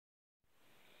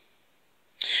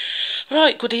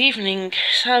Right, good evening.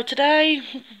 So today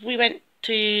we went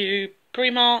to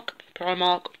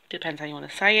Primark, depends how you want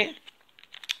to say it.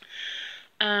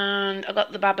 And I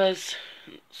got the babbas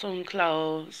some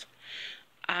clothes,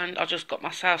 and I just got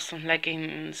myself some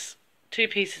leggings, 2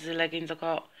 pieces of leggings I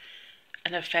got,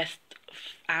 and a vest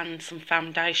and some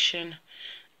foundation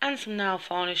and some nail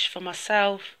varnish for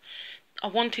myself. I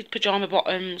wanted pyjama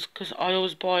bottoms because I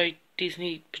always buy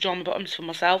Disney pyjama bottoms for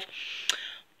myself,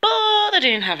 but they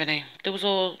didn't have any. They was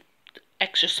all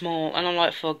extra small, and I'm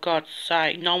like, for God's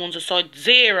sake, no one's a size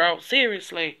 0,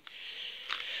 seriously.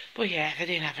 But yeah, they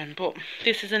didn't have them. But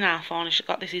this is a nail varnish I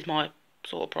got. This is my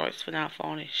sort of price for nail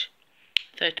varnish.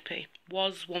 30p.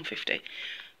 Was 150.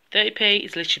 30p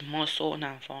is literally my sort of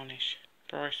nail varnish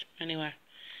price. Anyway.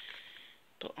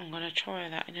 But I'm going to try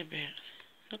that in a bit.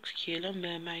 Looks cute, a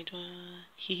mermaid one.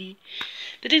 They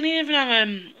didn't even have,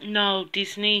 no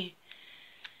Disney,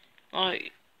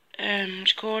 like, what do you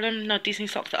call them? No Disney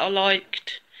socks that I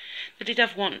liked. They did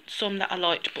have some that I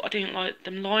liked, but I didn't like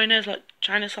them liners, like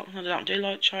China socks. I don't do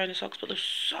like China socks, but they're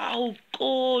so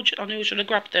gorgeous. I knew I should have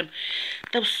grabbed them.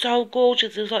 They were so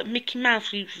gorgeous. There was like Mickey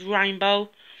Mouse with rainbow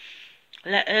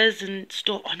letters and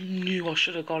stuff. I knew I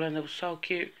should have got them. They were so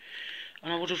cute.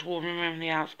 And I would just wore them around the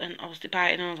house. And I was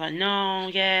debating, and I was like, no,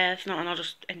 yes, no. And I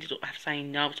just ended up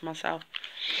saying no to myself.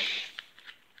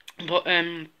 But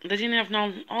they didn't have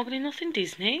hardly nothing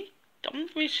Disney. I'm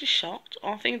really shocked.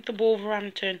 I think the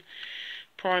Wolverhampton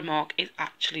Primark is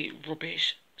actually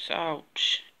rubbish. So,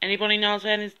 anybody knows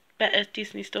where there's better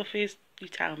Disney stuff is, you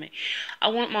tell me. I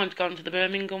wouldn't mind going to the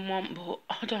Birmingham one, but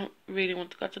I don't really want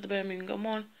to go to the Birmingham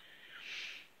one.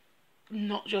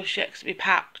 Not just yet, 'cause it'll be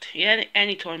packed. Yeah,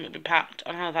 any time it'll be packed.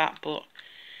 I know that, but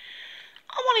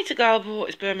I wanted to go, but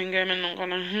it's Birmingham, and I'm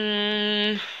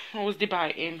gonna, I was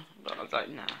debating, but I was like,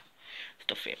 nah,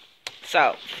 stuff it.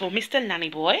 So, for Mr. Nanny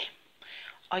Boy,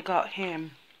 I got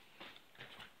him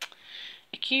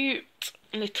a cute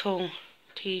little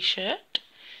t-shirt.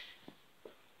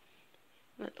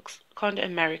 It looks kind of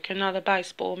American. Now the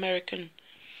baseball American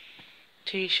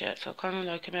t-shirts. I kind of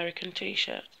like American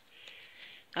t-shirts.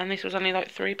 And this was only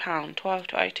like £3, 12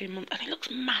 to 18 months. And it looks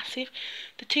massive.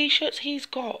 The t-shirts he's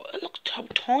got, it looks so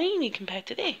tiny compared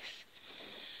to this.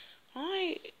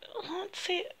 I can't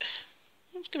see it.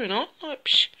 What's going on? Like,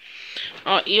 psh.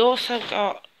 Right, he also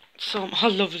got some, I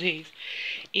love these.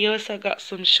 He also got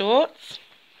some shorts.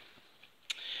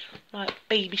 Like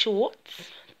baby shorts.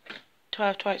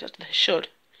 12 to 18, they should.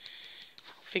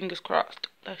 Fingers crossed.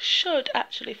 They should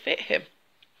actually fit him.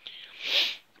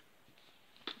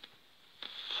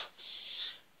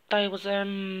 They was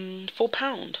 £4.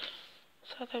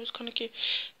 So that was kind of cute.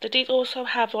 They did also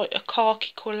have like a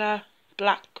khaki colour,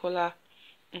 black colour.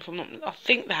 If I'm not, I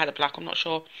think they had a black. I'm not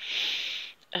sure.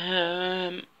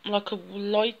 Like a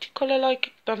light colour,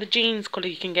 like on the jeans colour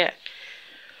you can get.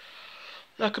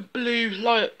 Like a blue,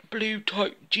 light blue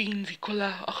type jeansy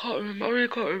colour. I can't remember. I really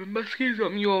can't remember. Excuse me,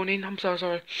 I'm yawning. I'm so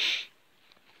sorry.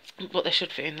 But they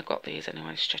should fit in. They've got these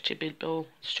anyway. Stretchable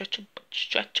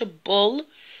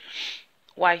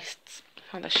waists.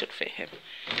 Oh, they should fit him.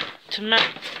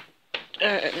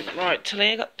 Right,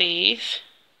 Talia got these.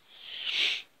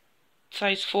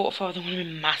 Size 45. They're going to be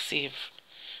massive.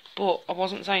 But I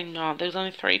wasn't saying no. There was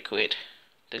only £3.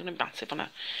 They're going to be massive on her.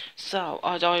 So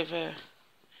I'd either.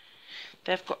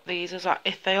 They've got these as like,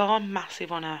 if they are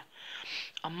massive on her,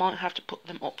 I might have to put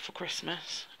them up for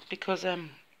Christmas, because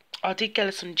I did get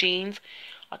her some jeans.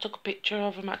 I took a picture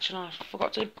of them actually, and I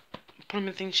forgot to put them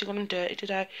in things. She got them dirty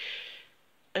today,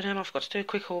 and then I forgot to do a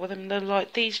quick haul with them. They're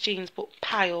like these jeans, but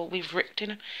pale with ripped in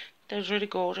them. They're really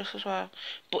gorgeous as well.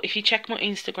 But if you check my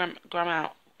Instagram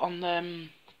out on the,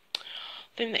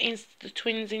 I think the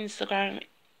twins' Instagram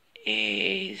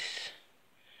is,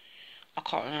 I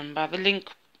can't remember. The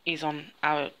link is on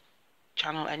our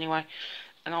channel anyway,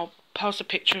 and I'll post a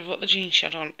picture of what the jeans she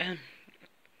had on.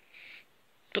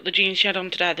 But the jeans she had on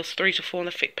today, there's 3 to 4 and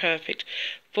they fit perfect.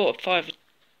 4 to 5 are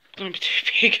gonna be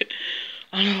too big.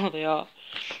 I know they are.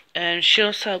 And she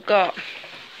also got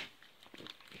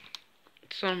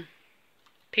some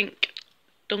pink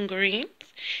dungarees,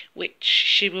 which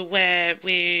she will wear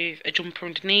with a jumper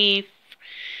underneath,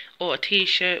 or a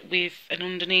t-shirt with an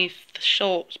underneath the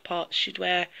shorts part. She'd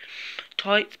wear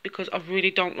tights, because I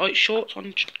really don't like shorts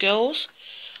on girls.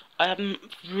 I am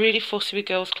really fussy with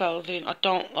girls' clothing. I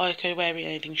don't like her wearing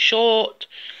anything short.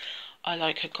 I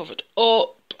like her covered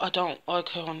up. I don't like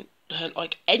her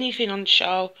like anything on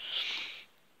show.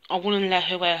 I wouldn't let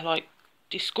her wear like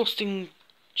disgusting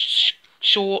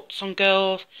shorts on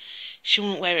girls. She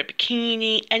wouldn't wear a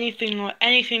bikini,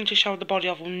 anything to show the body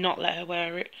off. I will not let her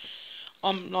wear it.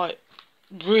 I'm like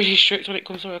really strict when it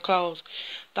comes to her clothes.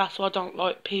 That's why I don't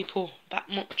like people that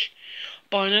much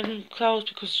buying them clothes,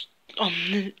 because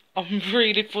I'm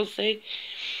really fussy.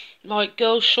 Like,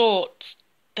 girls' shorts,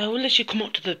 they'll literally come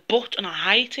up to the butt, and I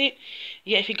hate it.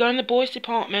 Yeah, if you go in the boys'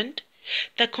 department,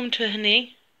 they come to her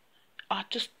knee. I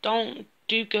just don't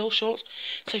do girl shorts.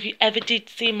 So if you ever did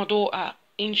see my daughter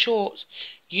in shorts,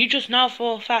 you just know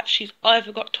for a fact she's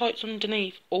either got tights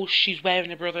underneath or she's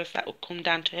wearing a brother's that will come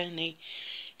down to her knee.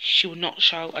 She will not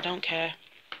show. I don't care.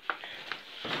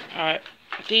 Alright,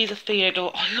 these are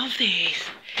Theodore. I love these.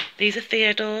 These are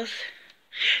Theodore's.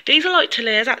 These are like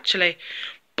Talia's actually,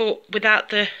 but without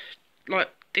the, like,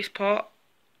 this part,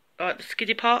 like the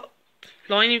skiddy part,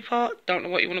 lining part, don't know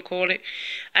what you want to call it.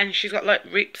 And she's got like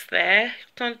rips there,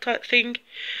 kind of type thing.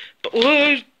 But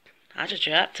oh, I just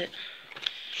dropped it.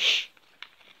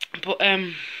 But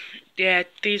yeah,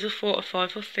 these are 4 or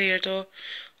 5 for Theodore.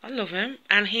 I love him.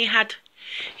 And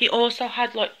he also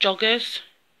had like joggers,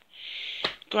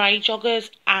 grey joggers,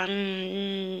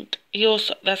 and he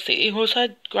also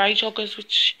had grey joggers,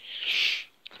 which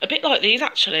a bit like these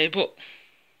actually, but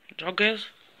joggers,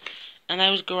 and they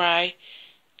was grey.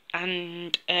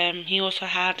 And he also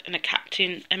had a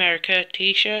Captain America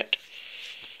t-shirt,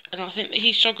 and I think that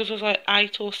his joggers was like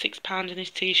 £8 or £6, and his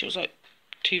t-shirt was like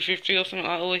 £2.50 or something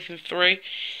like that, or even £3.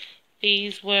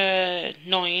 These were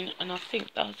 £9, and I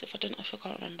think that was, if I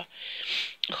can't remember.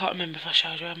 I can't remember if I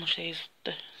showed you how much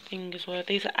the things were.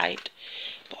 These are £8,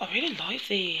 but I really like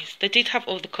these. They did have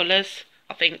all the colours,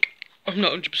 I think. I'm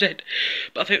not 100%,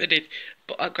 but I think they did.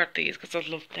 But I grabbed these because I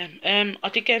loved them. I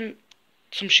did get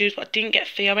some shoes, but I didn't get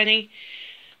Theo any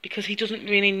because he doesn't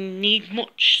really need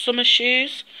much summer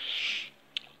shoes.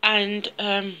 And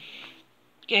yeah,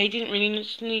 he didn't really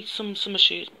need some summer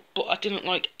shoes, but I didn't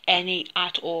like any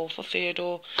at all for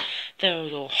Theodore. They were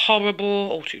all horrible,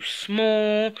 or too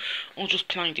small, or just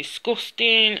plain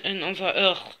disgusting, and I was like,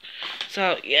 ugh.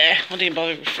 So yeah, I didn't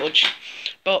bother with fudge.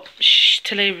 But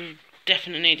Tilly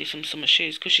definitely needed some summer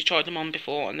shoes because she tried them on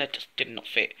before and they just did not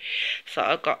fit. So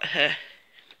I got her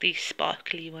these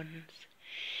sparkly ones.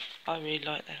 I really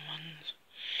like them ones.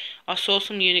 I saw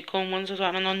some unicorn ones as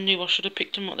well, and I knew I should have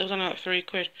picked them up. They was only like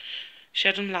 £3. She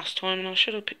had them last time, and I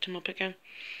should have picked them up again.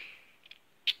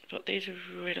 But these are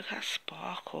really, look at that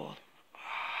sparkle.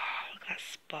 Oh, look at that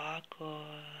sparkle.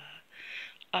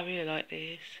 I really like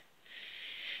these.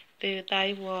 They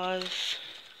was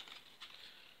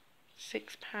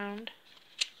 £6.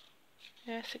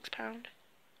 Yeah, £6.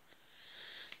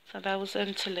 So that was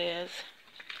Talia's.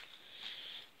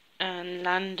 And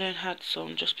Landon had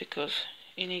some just because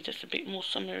he needed a bit more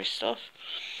summery stuff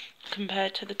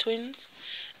compared to the twins.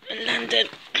 And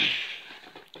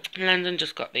Landon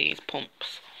just got these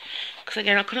pumps. Because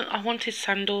again, I wanted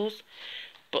sandals,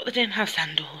 but they didn't have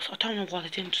sandals. I don't know why they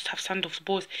didn't just have sandals for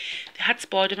boys. They had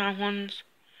Spider-Man ones.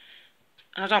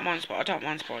 And I don't mind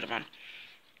Spider-Man.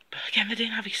 But again, they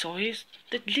didn't have his size.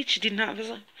 They literally didn't have his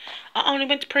size. I only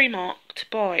went to Primark to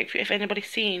buy, if anybody's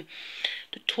seen,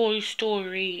 the Toy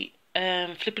Story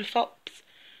flippy flops.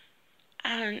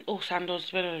 And, or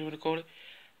sandals, whatever you want to call it.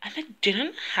 And they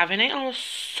didn't have any. I was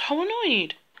so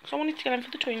annoyed. Because I wanted to get them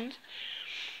for the twins.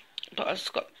 But I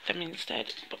just got them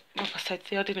instead. But like I said,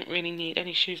 see, I didn't really need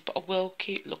any shoes. But I will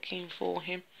keep looking for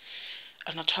him.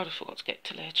 And I totally forgot to get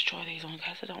Talia to try these on in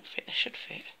case they don't fit. They should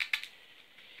fit.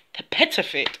 They better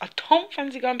fit. I don't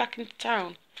fancy going back into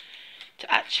town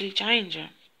to actually change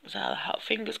them. So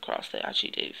fingers crossed they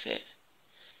actually do fit.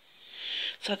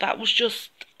 So that was just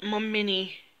my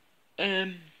mini...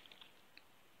 I'm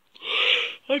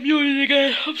yawning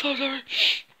again. I'm so sorry.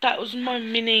 That was my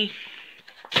mini...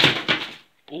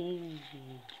 Ooh,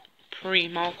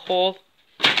 Primark haul.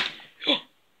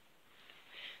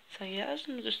 So yeah, that's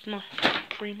just my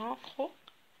Primark haul.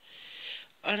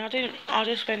 And I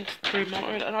just went through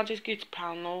Primark and I just get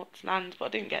pound notes and but I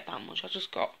didn't get that much. I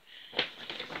just got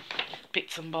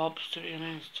bits and bobs, to be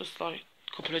honest. Just like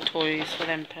a couple of toys for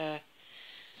them pair.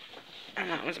 And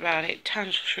that was about it.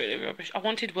 Tan's was really rubbish. I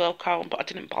wanted Wilco, but I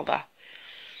didn't bother.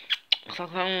 Because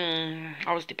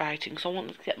I was debating. So I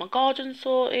wanted to get my garden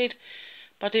sorted.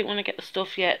 But I didn't want to get the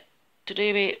stuff yet to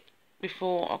do it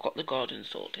before I got the garden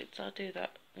sorted. So I'll do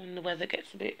that when the weather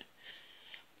gets a bit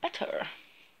better.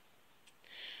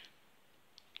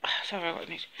 Sorry, I got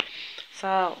an itch.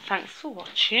 So, thanks for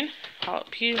watching.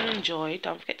 Hope you enjoyed.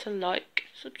 Don't forget to like,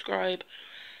 subscribe,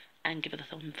 and give it a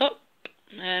thumbs up.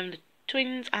 The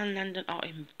twins and Landon are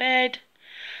in bed,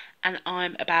 and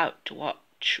I'm about to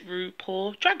watch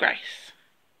RuPaul Drag Race,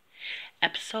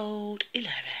 episode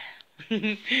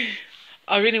 11.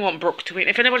 I really want Brooke to win.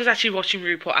 If anybody's actually watching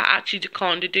RuPaul, I actually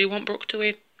kind of do want Brooke to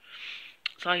win.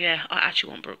 So yeah, I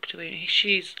actually want Brooke to win.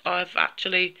 I've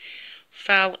actually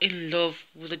fell in love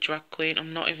with a drag queen.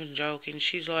 I'm not even joking.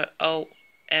 She's like, oh,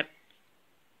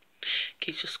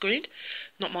 Keisha screamed.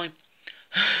 Not mine.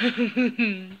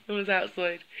 It was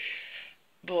outside.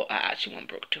 But I actually want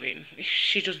Brooke to win. If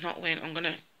she does not win, I'm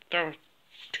gonna throw a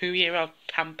 2-year-old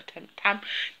oh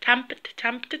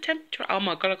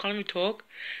my god, I can't even talk.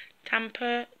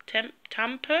 Temper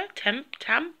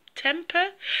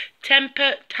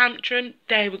tantrum.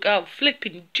 There we go.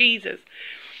 Flipping Jesus.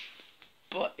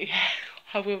 But yeah,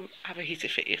 I will have a hissy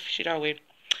fit if she don't win.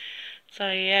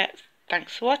 So yeah,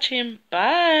 thanks for watching.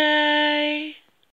 Bye.